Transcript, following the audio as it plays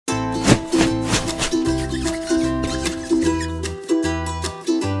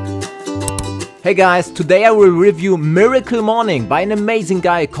Hey guys, today I will review Miracle Morning by an amazing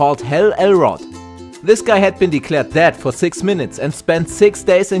guy called Hal Elrod. This guy had been declared dead for 6 minutes and spent 6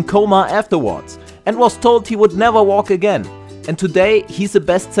 days in coma afterwards and was told he would never walk again. And today he's a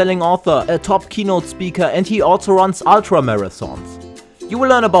best-selling author, a top keynote speaker, and he also runs ultra marathons. You will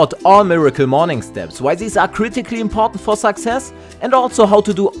learn about all Miracle Morning steps, why these are critically important for success, and also how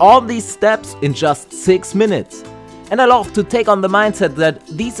to do all these steps in just 6 minutes. And I love to take on the mindset that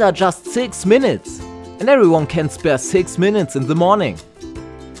these are just 6 minutes and everyone can spare 6 minutes in the morning.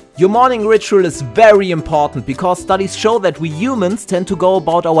 Your morning ritual is very important because studies show that we humans tend to go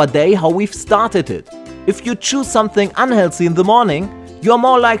about our day how we've started it. If you choose something unhealthy in the morning, you are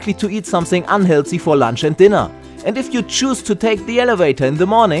more likely to eat something unhealthy for lunch and dinner. And if you choose to take the elevator in the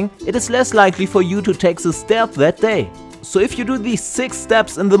morning, it is less likely for you to take the stairs that day. So if you do these 6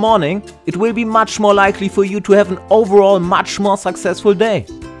 steps in the morning, it will be much more likely for you to have an overall much more successful day.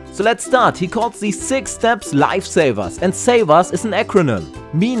 So let's start. He calls these 6 steps lifesavers, and s.a.v.e.r.s is an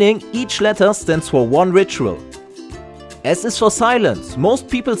acronym, meaning each letter stands for one ritual. S is for silence. Most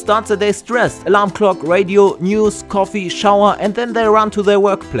people start the day stressed, alarm clock, radio, news, coffee, shower, and then they run to their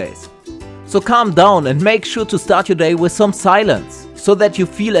workplace. So calm down and make sure to start your day with some silence, so that you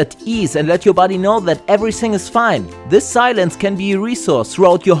feel at ease and let your body know that everything is fine. This silence can be a resource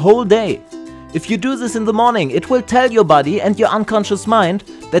throughout your whole day. If you do this in the morning, it will tell your body and your unconscious mind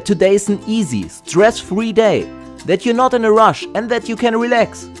that today is an easy, stress-free day, that you're not in a rush and that you can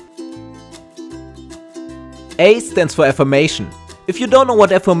relax. A stands for affirmation. If you don't know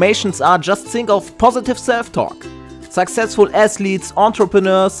what affirmations are, just think of positive self-talk. Successful athletes,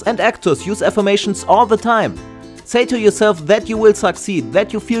 entrepreneurs and actors use affirmations all the time. Say to yourself that you will succeed,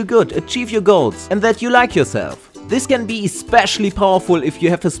 that you feel good, achieve your goals, and that you like yourself. This can be especially powerful if you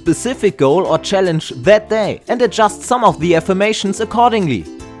have a specific goal or challenge that day, and adjust some of the affirmations accordingly.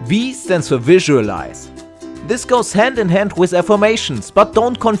 V stands for visualize. This goes hand in hand with affirmations, but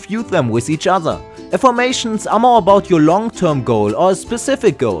don't confuse them with each other. Affirmations are more about your long-term goal or a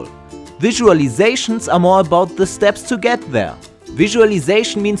specific goal. Visualizations are more about the steps to get there.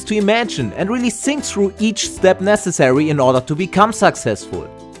 Visualization means to imagine and really think through each step necessary in order to become successful.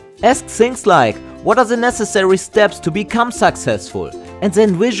 Ask things like, what are the necessary steps to become successful? And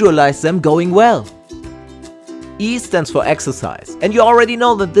then visualize them going well. E stands for exercise. And you already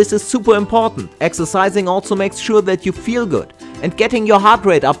know that this is super important. Exercising also makes sure that you feel good. And getting your heart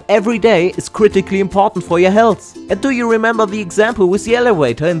rate up every day is critically important for your health. And do you remember the example with the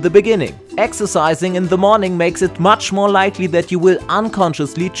elevator in the beginning? Exercising in the morning makes it much more likely that you will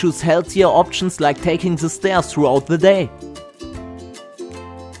unconsciously choose healthier options like taking the stairs throughout the day.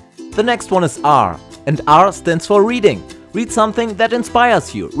 The next one is R, and R stands for reading. Read something that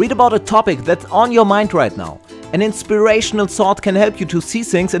inspires you. Read about a topic that's on your mind right now. An inspirational thought can help you to see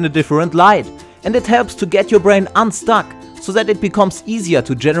things in a different light, and it helps to get your brain unstuck, so that it becomes easier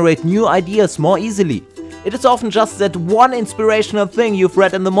to generate new ideas more easily. It is often just that one inspirational thing you've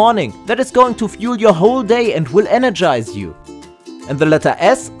read in the morning that is going to fuel your whole day and will energize you. And the letter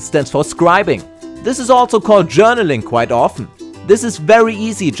S stands for scribing. This is also called journaling quite often. This is very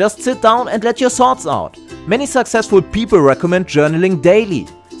easy, just sit down and let your thoughts out. Many successful people recommend journaling daily.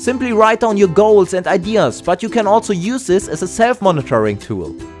 Simply write down your goals and ideas, but you can also use this as a self-monitoring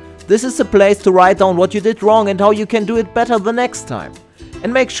tool. This is a place to write down what you did wrong and how you can do it better the next time.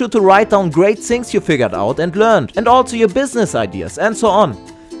 And make sure to write down great things you figured out and learned, and also your business ideas and so on.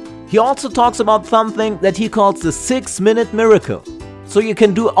 He also talks about something that he calls the 6-minute miracle. So you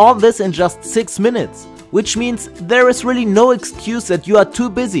can do all this in just 6 minutes, which means there is really no excuse that you are too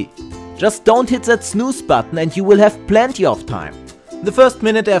busy. Just don't hit that snooze button and you will have plenty of time. The first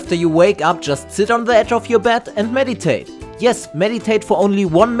minute after you wake up, just sit on the edge of your bed and meditate. Yes, meditate for only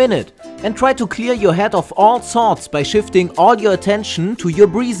 1 minute and try to clear your head of all thoughts by shifting all your attention to your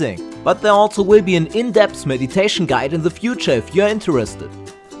breathing. But there also will be an in-depth meditation guide in the future if you're interested.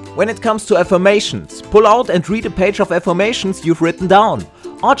 When it comes to affirmations, pull out and read a page of affirmations you've written down.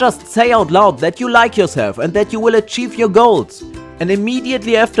 Or just say out loud that you like yourself and that you will achieve your goals. And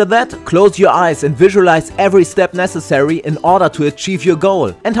immediately after that, close your eyes and visualize every step necessary in order to achieve your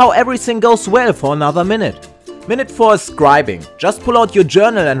goal and how everything goes well for another minute. Minute 4 is scribing. Just pull out your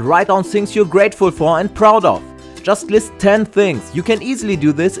journal and write down things you're grateful for and proud of. Just list 10 things. You can easily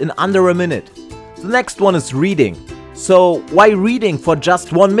do this in under a minute. The next one is reading. So why reading for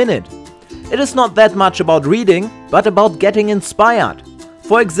just 1 minute? It is not that much about reading, but about getting inspired.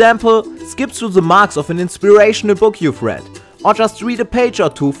 For example, skip through the marks of an inspirational book you've read. Or just read a page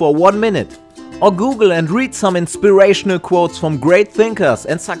or two for 1 minute. Or Google and read some inspirational quotes from great thinkers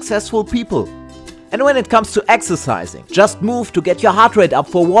and successful people. And when it comes to exercising, just move to get your heart rate up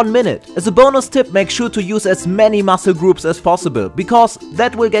for 1 minute. As a bonus tip, make sure to use as many muscle groups as possible, because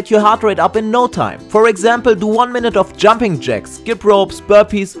that will get your heart rate up in no time. For example, do 1 minute of jumping jacks, skip ropes,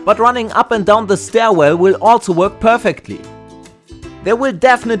 burpees, but running up and down the stairwell will also work perfectly. There will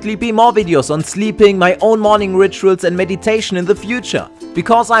definitely be more videos on sleeping, my own morning rituals and meditation in the future,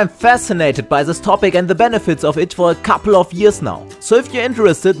 because I'm fascinated by this topic and the benefits of it for a couple of years now. So if you're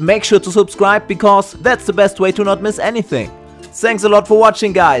interested, make sure to subscribe, because that's the best way to not miss anything. Thanks a lot for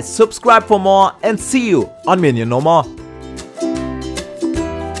watching, guys. Subscribe for more and see you on MinionNoMore.